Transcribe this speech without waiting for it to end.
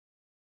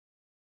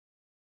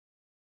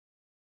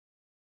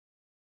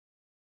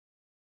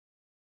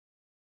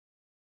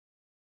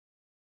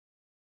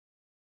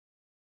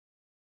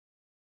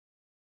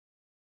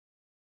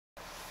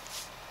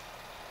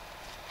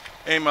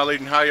Hey my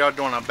legion, how y'all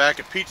doing? I'm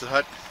back at Pizza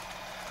Hut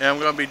and I'm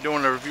going to be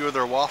doing a review of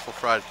their waffle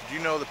fries. Did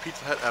you know the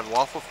Pizza Hut had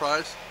waffle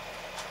fries?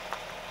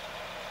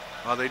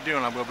 Oh, they do,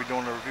 and I'm going to be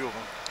doing a review of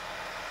them.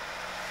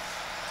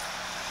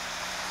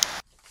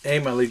 Hey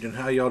my legion,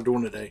 how y'all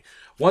doing today?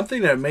 One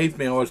thing that amazed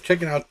me, I was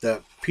checking out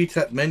the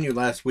Pizza Hut menu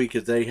last week,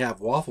 is they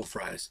have waffle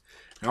fries.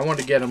 And I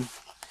wanted to get them.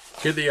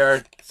 Here they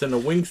are. It's in a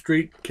Wing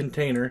Street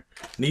container.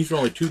 And these are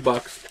only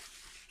 $2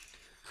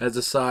 as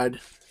a side.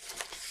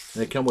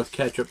 And they come with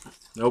ketchup.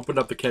 I opened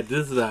up the ketchup.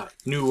 This is a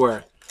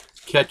new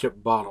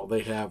ketchup bottle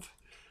they have.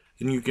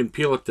 And you can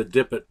peel it to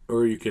dip it,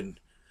 or you can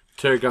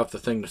take off the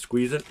thing to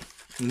squeeze it.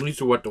 And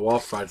these are what the waffle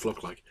fries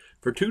look like.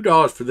 For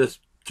 $2 for this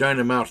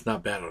giant amount, it's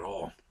not bad at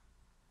all.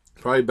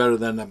 Probably better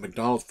than the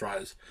McDonald's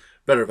fries.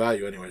 Better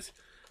value anyways.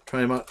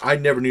 Try them out. I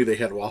never knew they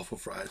had waffle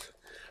fries.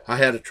 I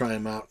had to try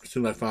them out as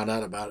soon as I found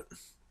out about it.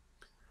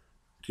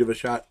 Give it a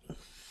shot.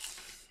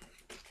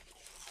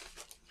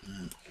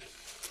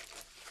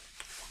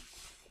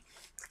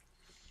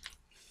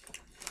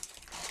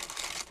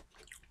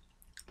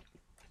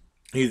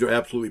 These are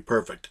absolutely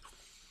perfect.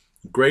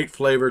 Great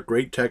flavor,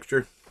 great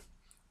texture.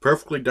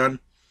 Perfectly done.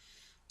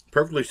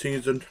 Perfectly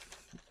seasoned.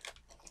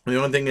 The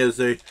only thing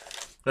is I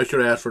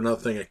should have asked for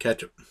another thing of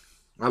ketchup.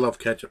 I love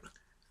ketchup.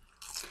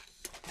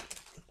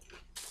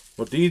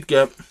 What these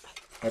get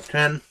a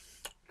 10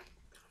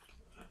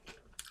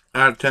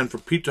 out of 10 for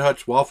Pizza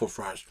Hut's waffle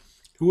fries.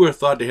 Who would have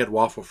thought they had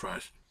waffle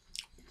fries?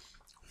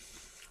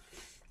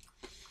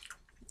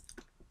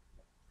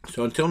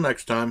 So until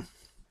next time,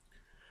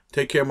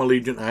 take care, my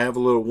legion. I have a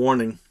little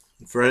warning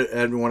for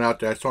everyone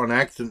out there. I saw an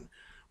accident.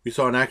 We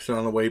saw an accident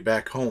on the way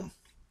back home.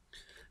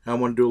 I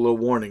want to do a little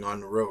warning on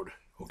the road.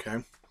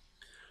 Okay?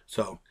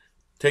 So,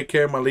 take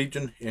care, my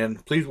legion.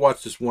 And please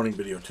watch this warning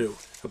video, too,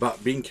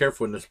 about being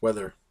careful in this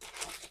weather.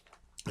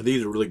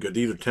 These are really good.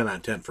 These are 10 out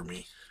of 10 for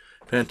me.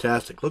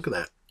 Fantastic. Look at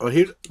that. Oh,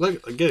 here,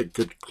 look, get a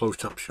good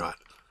close-up shot.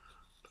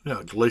 Look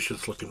how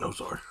delicious looking those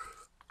are.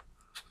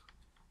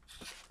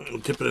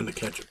 Dip it in the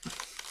ketchup.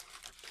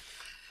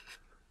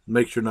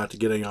 Make sure not to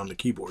get any on the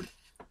keyboard.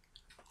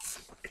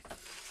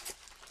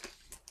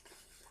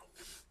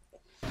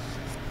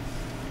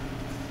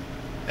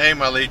 Hey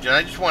my legion,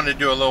 I just wanted to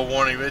do a little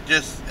warning.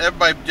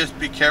 Everybody just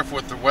be careful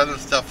with the weather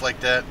and stuff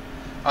like that.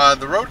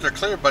 The roads are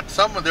clear, but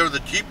there was a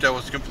Jeep that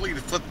was completely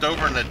flipped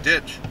over in a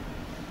ditch.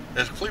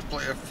 It's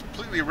completely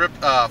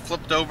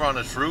flipped over on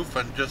its roof,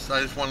 and I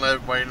just want to let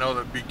everybody know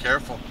to be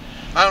careful.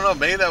 I don't know,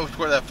 maybe that was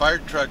where that fire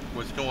truck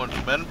was going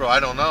from Edinburgh. I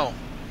don't know,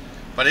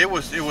 but it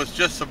was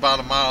just about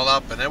a mile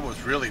up, and it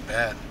was really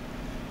bad.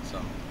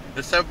 So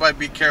just everybody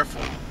be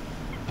careful.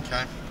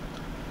 Okay.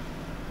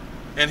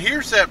 And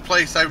here's that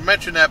place. I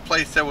mentioned that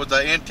place that was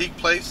an antique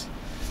place.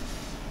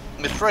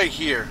 It's right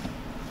here.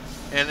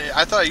 And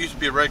I thought it used to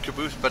be a red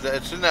caboose, but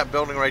it's in that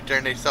building right there,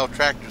 and they sell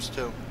tractors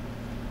too.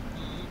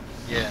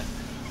 Yeah.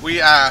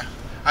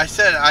 I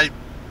said I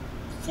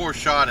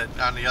foreshot it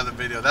on the other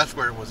video. That's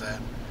where it was at.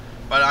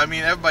 But I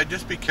mean, everybody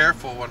just be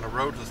careful on the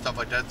roads and stuff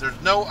like that. There's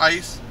no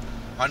ice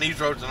on these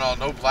roads and all.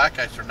 No black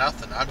ice or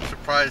nothing. I'm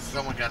surprised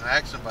someone got in an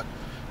accident, but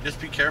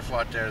just be careful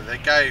out there.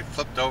 That guy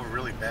flipped over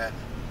really bad.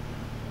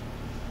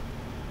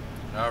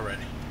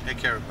 Alrighty. Take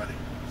care, everybody.